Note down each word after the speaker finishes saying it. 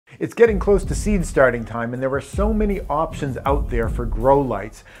It's getting close to seed starting time and there are so many options out there for grow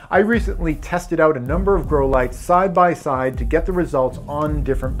lights. I recently tested out a number of grow lights side by side to get the results on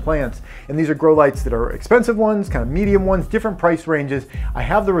different plants. And these are grow lights that are expensive ones, kind of medium ones, different price ranges. I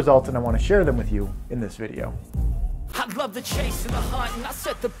have the results and I want to share them with you in this video. I love the chase and the hunt, and I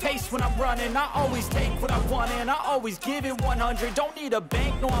set the pace when I'm running. I always take what I want and I always give it 100. Don't need a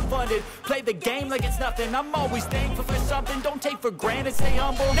bank, no I'm funded. Play the game like it's nothing. I'm always thankful for something. Don't take for granted, stay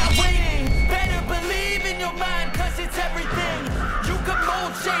humble. Now waiting, better believe in your mind, cause it's everything. You can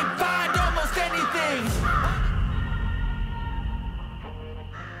mold, shape, find almost anything.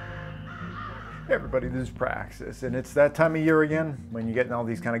 Hey everybody, this is Praxis, and it's that time of year again when you're getting all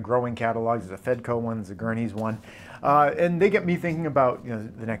these kind of growing catalogs. There's a Fedco one, there's a Gurney's one, and they get me thinking about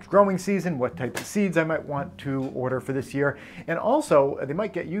the next growing season, what type of seeds I might want to order for this year, and also they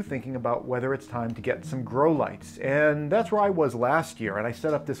might get you thinking about whether it's time to get some grow lights. And that's where I was last year, and I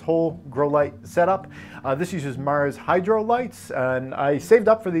set up this whole grow light setup. This uses Mars Hydro lights, and I saved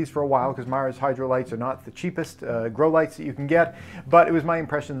up for these for a while because Mars Hydro lights are not the cheapest grow lights that you can get, but it was my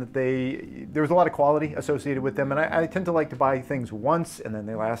impression that there was a lot of quality associated with them, and I tend to like to buy things once and then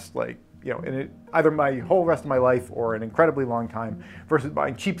they last like, either my whole rest of my life or an incredibly long time, versus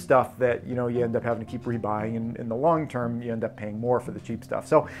buying cheap stuff that you end up having to keep rebuying, and in the long term you end up paying more for the cheap stuff.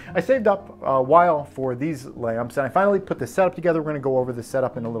 So I saved up a while for these lamps and I finally put the setup together. We're going to go over the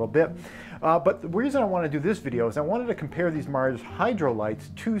setup in a little bit, but the reason I want to do this video is I wanted to compare these Mars Hydro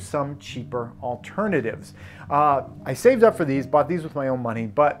lights to some cheaper alternatives. I saved up for these, bought these with my own money,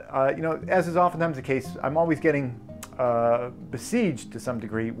 but as is oftentimes the case, I'm always getting besieged to some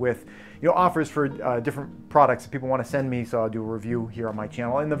degree with offers for different products that people want to send me, so I'll do a review here on my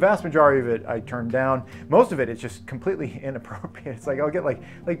channel. And the vast majority of it I turn down. Most of it is just completely inappropriate. It's like I'll get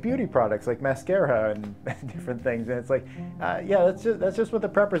like beauty products like mascara and different things, and it's like yeah, that's just what the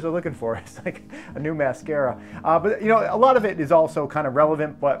preppers are looking for. It's like a new mascara. But a lot of it is also kind of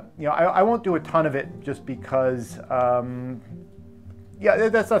relevant, but I won't do a ton of it just because yeah,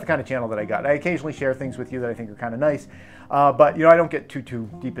 that's not the kind of channel that I got. I occasionally share things with you that I think are kind of nice, but I don't get too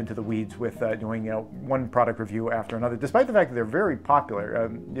deep into the weeds with doing one product review after another, despite the fact that they're very popular.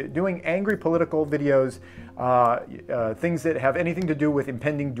 Doing angry political videos, things that have anything to do with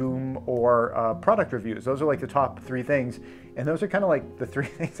impending doom, or product reviews. Those are like the top three things, and those are kind of like the three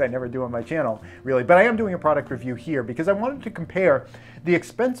things I never do on my channel, really. But I am doing a product review here because I wanted to compare the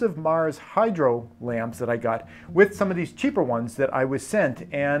expensive Mars Hydro lamps that I got with some of these cheaper ones that I was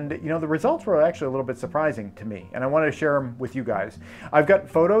sent, and the results were actually a little bit surprising to me, and I wanted to share them with you guys. I've got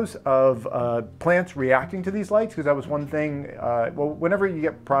photos of plants reacting to these lights, because that was one thing. Well, whenever you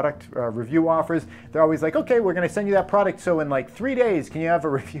get product review offers, they're always like, okay, we're going to send you that product, so in like 3 days can you have a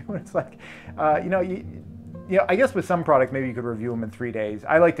review? And it's like I guess with some products maybe you could review them in 3 days.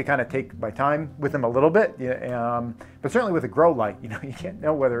 I like to kind of take my time with them a little bit, but certainly with a grow light, you can't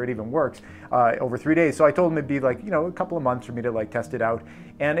know whether it even works over 3 days. So I told them it'd be like a couple of months for me to like test it out,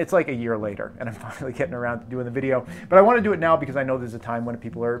 and it's like a year later, and I'm finally getting around to doing the video. But I want to do it now because I know there's a time when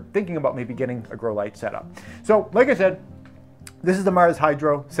people are thinking about maybe getting a grow light set up. So like I said, this is the Mars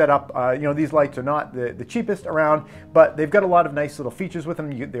Hydro setup. These lights are not the cheapest around, but they've got a lot of nice little features with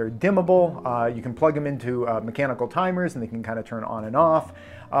them. They're dimmable. You can plug them into mechanical timers and they can kind of turn on and off.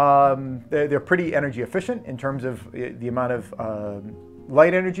 They're pretty energy efficient in terms of the amount of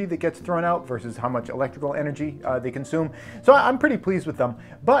light energy that gets thrown out versus how much electrical energy they consume. So I'm pretty pleased with them.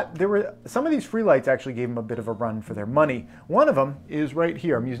 But there were some of these free lights actually gave them a bit of a run for their money. One of them is right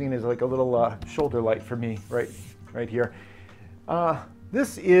here. I'm using it as like a little shoulder light for me right here.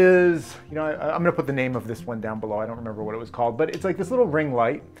 This is, I'm going to put the name of this one down below. I don't remember what it was called, but it's like this little ring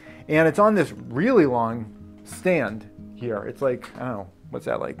light, and it's on this really long stand here. It's like, I don't know, what's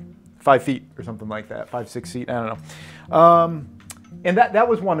that, like 5 feet or something like that, 5-6 feet, I don't know. And that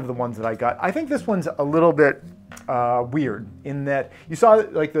was one of the ones that I got. I think this one's a little bit weird in that you saw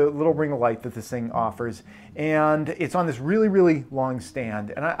like the little ring of light that this thing offers, and it's on this really, really long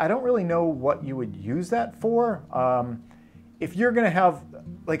stand, and I don't really know what you would use that for. If you're going to have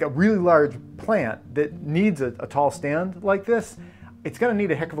like a really large plant that needs a tall stand like this, it's going to need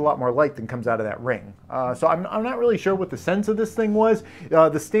a heck of a lot more light than comes out of that ring. So I'm not really sure what the sense of this thing was.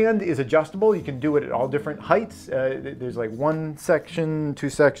 The stand is adjustable. You can do it at all different heights. There's like 1 section, 2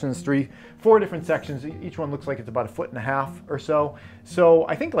 sections, 3, 4 different sections. Each one looks like it's about 1.5 feet or so. So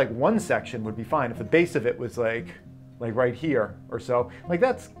I think like 1 section would be fine if the base of it was like right here or so. Like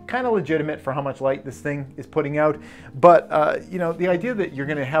that's kind of legitimate for how much light this thing is putting out. But the idea that you're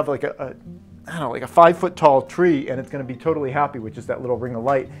going to have like I don't know, like a 5-foot tall tree, and it's going to be totally happy with just that little ring of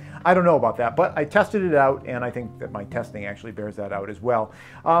light. I don't know about that, but I tested it out, and I think that my testing actually bears that out as well.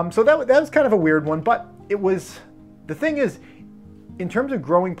 So that was kind of a weird one, but it was, the thing is, in terms of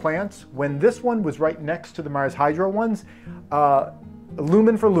growing plants, when this one was right next to the Mars Hydro ones,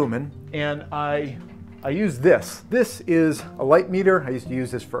 lumen for lumen, and I use this. This is a light meter. I used to use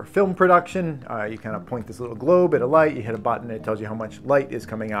this for film production. You kind of point this little globe at a light, you hit a button, it tells you how much light is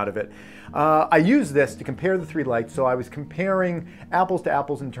coming out of it. I use this to compare the 3 lights, so I was comparing apples to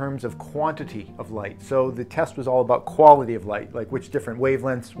apples in terms of quantity of light. So the test was all about quality of light, like which different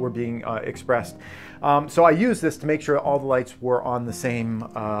wavelengths were being expressed. So I used this to make sure all the lights were on the same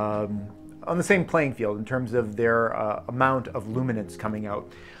playing field in terms of their amount of luminance coming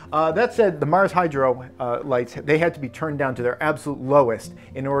out. That said, the Mars Hydro lights, they had to be turned down to their absolute lowest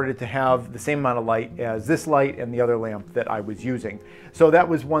in order to have the same amount of light as this light and the other lamp that I was using. So that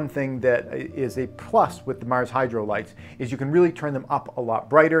was one thing that is a plus with the Mars Hydro lights, is you can really turn them up a lot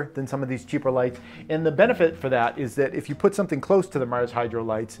brighter than some of these cheaper lights. And the benefit for that is that if you put something close to the Mars Hydro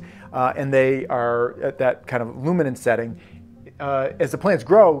lights and they are at that kind of luminance setting, as the plants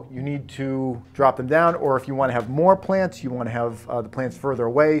grow, you need to drop them down, or if you want to have more plants, you want to have the plants further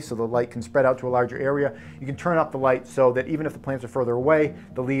away so the light can spread out to a larger area, you can turn up the light so that even if the plants are further away,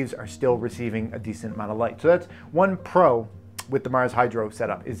 the leaves are still receiving a decent amount of light. So that's one pro with the Mars Hydro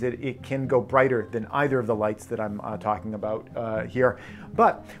setup, is that it can go brighter than either of the lights that I'm talking about here.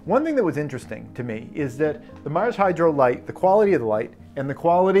 But one thing that was interesting to me is that the Mars Hydro light, the quality of the light, and the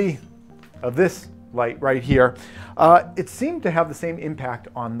quality of this light right here, it seemed to have the same impact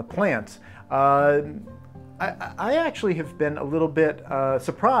on the plants. I actually have been a little bit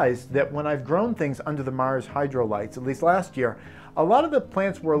surprised that when I've grown things under the Mars Hydro lights, at least last year, a lot of the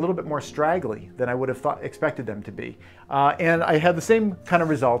plants were a little bit more straggly than I would have expected them to be. And I had the same kind of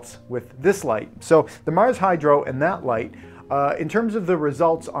results with this light. So the Mars Hydro and that light, in terms of the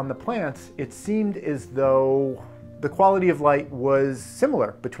results on the plants, it seemed as though the quality of light was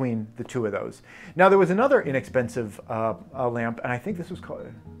similar between the two of those. Now there was another inexpensive lamp, and I think this was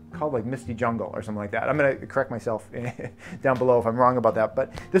called like Misty Jungle or something like that. I'm going to correct myself down below if I'm wrong about that,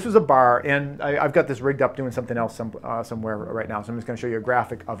 but this was a bar, and I've got this rigged up doing something else somewhere right now, so I'm just going to show you a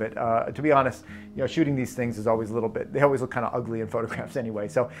graphic of it. To be honest, you know, shooting these things is always a little bit, they always look kind of ugly in photographs anyway.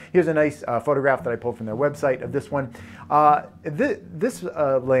 So here's a nice photograph that I pulled from their website of this one. This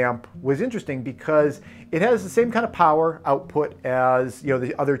lamp was interesting because it has the same kind of power output as, you know,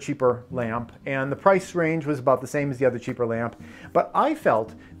 the other cheaper lamp, and the price range was about the same as the other cheaper lamp. But I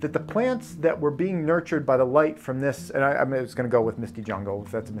felt that the plants that were being nurtured by the light from this, and I'm just going to go with Misty Jungle.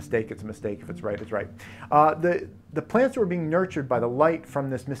 If that's a mistake, it's a mistake. If it's right, it's right. The plants that were being nurtured by the light from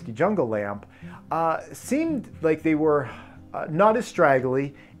this Misty Jungle lamp seemed like they were not as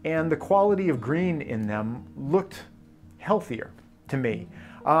straggly, and the quality of green in them looked healthier to me.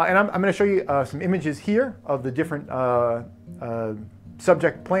 And I'm going to show you some images here of the different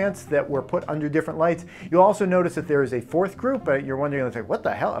subject plants that were put under different lights. You'll also notice that there is a fourth group. You're wondering, like, what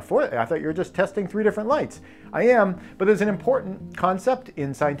the hell, a fourth? I thought you were just testing 3 different lights. I am, but there's an important concept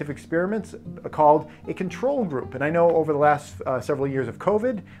in scientific experiments called a control group. And I know over the last several years of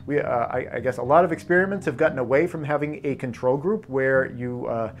COVID, I guess a lot of experiments have gotten away from having a control group where you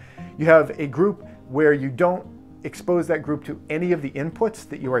have a group where you don't expose that group to any of the inputs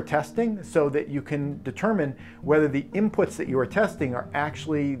that you are testing, so that you can determine whether the inputs that you are testing are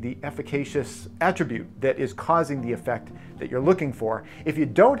actually the efficacious attribute that is causing the effect that you're looking for. If you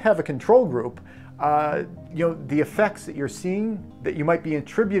don't have a control group, you know, the effects that you're seeing that you might be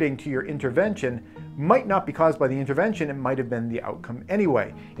attributing to your intervention might not be caused by the intervention, it might have been the outcome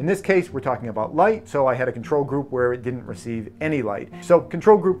anyway. In this case, we're talking about light, so I had a control group where it didn't receive any light. So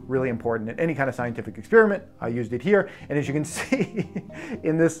control group, really important in any kind of scientific experiment. I used it here, and as you can see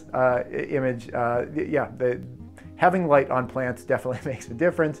in this image, having light on plants definitely makes a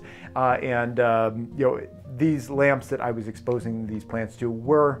difference. You know, these lamps that I was exposing these plants to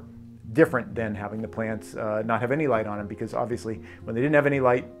were different than having the plants not have any light on them, because obviously when they didn't have any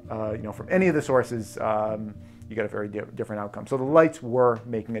light, you know, from any of the sources, you got a very different outcome. So the lights were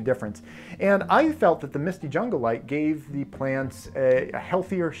making a difference. And I felt that the Misty Jungle light gave the plants a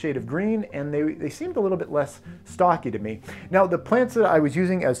healthier shade of green, and they seemed a little bit less stocky to me. Now, the plants that I was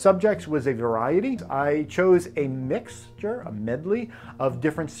using as subjects was a variety. I chose a mixture, a medley of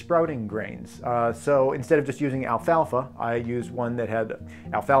different sprouting grains. So instead of just using alfalfa, I used one that had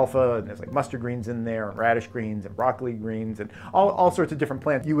alfalfa, and there's like mustard greens in there, and radish greens, and broccoli greens, and all sorts of different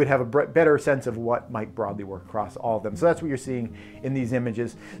plants. You would have a better sense of what might broadly work across all of them. So that's what you're seeing in these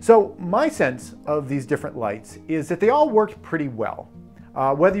images. So my sense of these different lights is that they all worked pretty well.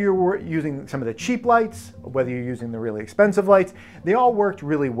 Whether you're using some of the cheap lights, whether you're using the really expensive lights, they all worked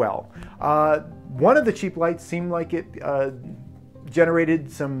really well. One of the cheap lights seemed like it generated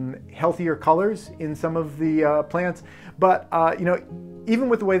some healthier colors in some of the plants, but you know, even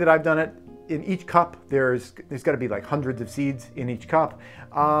with the way that I've done it, in each cup there's got to be like hundreds of seeds in each cup.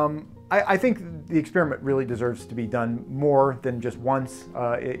 I think the experiment really deserves to be done more than just once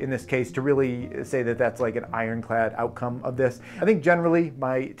in this case to really say that that's like an ironclad outcome of this. I think generally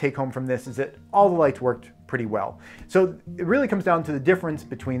my take home from this is that all the lights worked pretty well. So it really comes down to the difference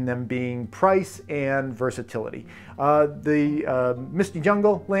between them being price and versatility. The Misty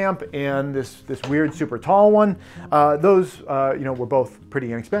Jungle lamp and this weird super tall one, those you know, were both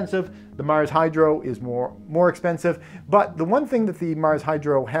pretty inexpensive. The Mars Hydro is more expensive, but the one thing that the Mars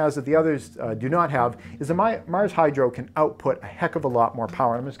Hydro has that the others do not have is the Mars Hydro can output a heck of a lot more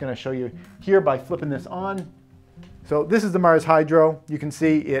power. I'm just going to show you here by flipping this on. So this is the Mars Hydro. You can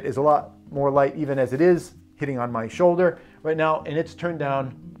see it is a lot more light even as it is hitting on my shoulder right now, and it's turned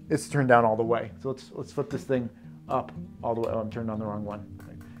down all the way. So let's flip this thing up all the way. Oh, I'm turned on the wrong one.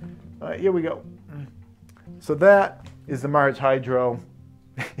 All right, here we go. So that is the Mars Hydro,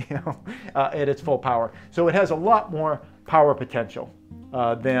 you know, at its full power. So it has a lot more power potential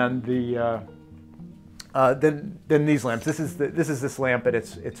than the than these lamps. This is this lamp at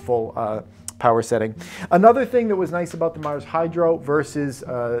its full power setting. Another thing that was nice about the Mars Hydro versus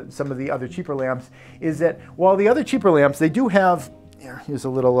some of the other cheaper lamps is that while the other cheaper lamps, they do have, here's a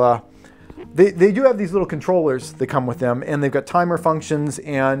little, they do have these little controllers that come with them, and they've got timer functions,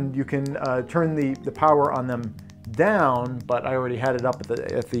 and you can turn the power on them down, but I already had it up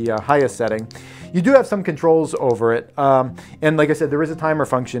at the highest setting. You do have some controls over it, and like I said, there is a timer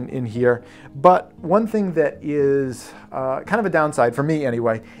function in here, but one thing that is kind of a downside for me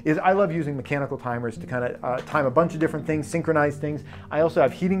anyway is I love using mechanical timers to kind of time a bunch of different things, synchronize things. I also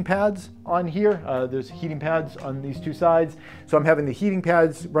have heating pads on here. There's heating pads on these two sides, so I'm having the heating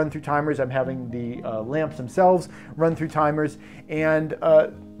pads run through timers. I'm having the lamps themselves run through timers, and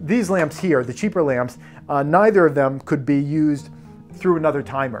these lamps here, the cheaper lamps, neither of them could be used through another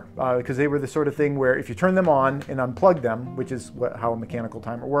timer because they were the sort of thing where if you turn them on and unplug them, which is how a mechanical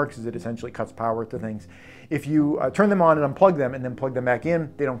timer works, is it essentially cuts power to things. If you turn them on and unplug them and then plug them back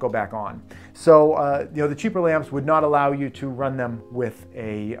in, they don't go back on. So you know, the cheaper lamps would not allow you to run them with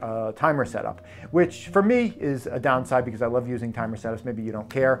a timer setup, which for me is a downside because I love using timer setups. Maybe you don't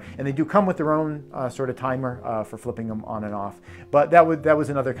care, and they do come with their own sort of timer for flipping them on and off. But that was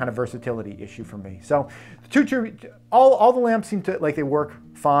another kind of versatility issue for me. So all the lamps seem to like they work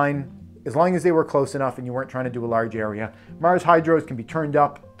fine as long as they were close enough and you weren't trying to do a large area. Mars Hydros can be turned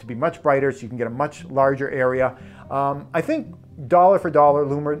up to be much brighter, so you can get a much larger area. I think dollar for dollar,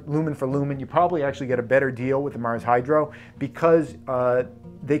 lumen for lumen, you probably actually get a better deal with the Mars Hydro because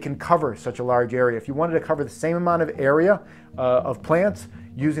they can cover such a large area. If you wanted to cover the same amount of area of plants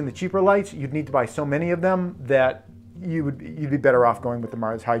using the cheaper lights, you'd need to buy so many of them that you'd be better off going with the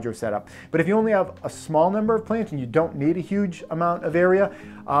Mars Hydro setup. But if you only have a small number of plants and you don't need a huge amount of area,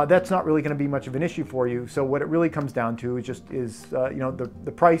 that's not really going to be much of an issue for you. So what it really comes down to is you know,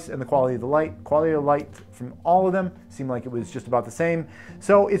 the price and the quality of the light. Quality of the light from all of them seemed like it was just about the same.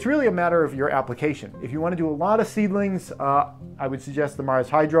 So it's really a matter of your application. If you want to do a lot of seedlings, I would suggest the Mars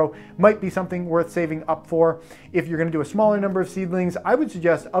Hydro might be something worth saving up for. If you're going to do a smaller number of seedlings, I would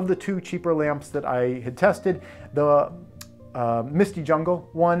suggest of the two cheaper lamps that I had tested, the Misty Jungle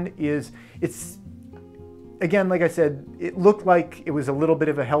one it's again, like I said, it looked like it was a little bit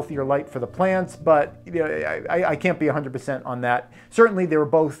of a healthier light for the plants, but you know, I can't be 100% on that. Certainly they were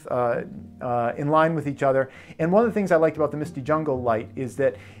both in line with each other. And one of the things I liked about the Misty Jungle light is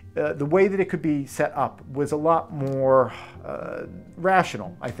that the way that it could be set up was a lot more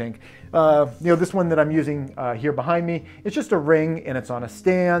rational, I think. You know, this one that I'm using here behind me, it's just a ring and it's on a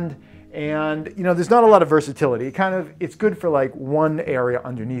stand. And you know, there's not a lot of versatility. It's good for like one area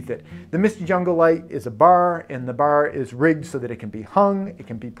underneath it. The Misty Jungle light is a bar, and the bar is rigged so that it can be hung, it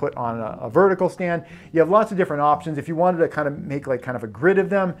can be put on a vertical stand. You have lots of different options. If you wanted to kind of make like kind of a grid of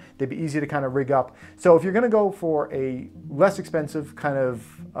them, they'd be easy to kind of rig up. So if you're going to go for a less expensive kind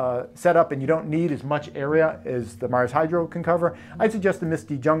of setup and you don't need as much area as the Mars Hydro can cover, I'd suggest the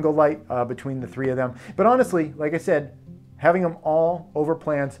Misty Jungle light between the three of them. But honestly, like I said, having them all over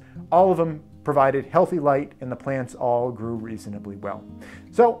plants, all of them provided healthy light, and the plants all grew reasonably well.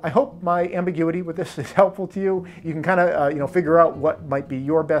 So I hope my ambiguity with this is helpful to you. You can kind of figure out what might be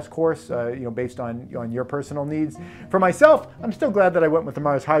your best course based on your personal needs. For myself, I'm still glad that I went with the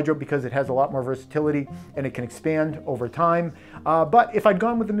Mars Hydro because it has a lot more versatility and it can expand over time. But if I'd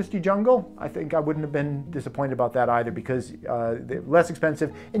gone with the Misty Jungle, I think I wouldn't have been disappointed about that either, because they're less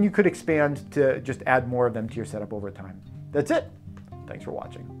expensive and you could expand to just add more of them to your setup over time. That's it. Thanks for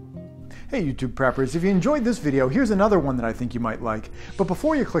watching. Hey YouTube preppers, if you enjoyed this video, here's another one that I think you might like. But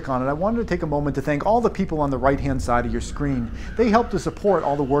before you click on it, I wanted to take a moment to thank all the people on the right-hand side of your screen. They help to support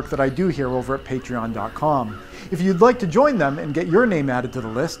all the work that I do here over at patreon.com. If you'd like to join them and get your name added to the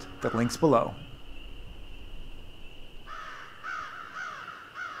list, the link's below.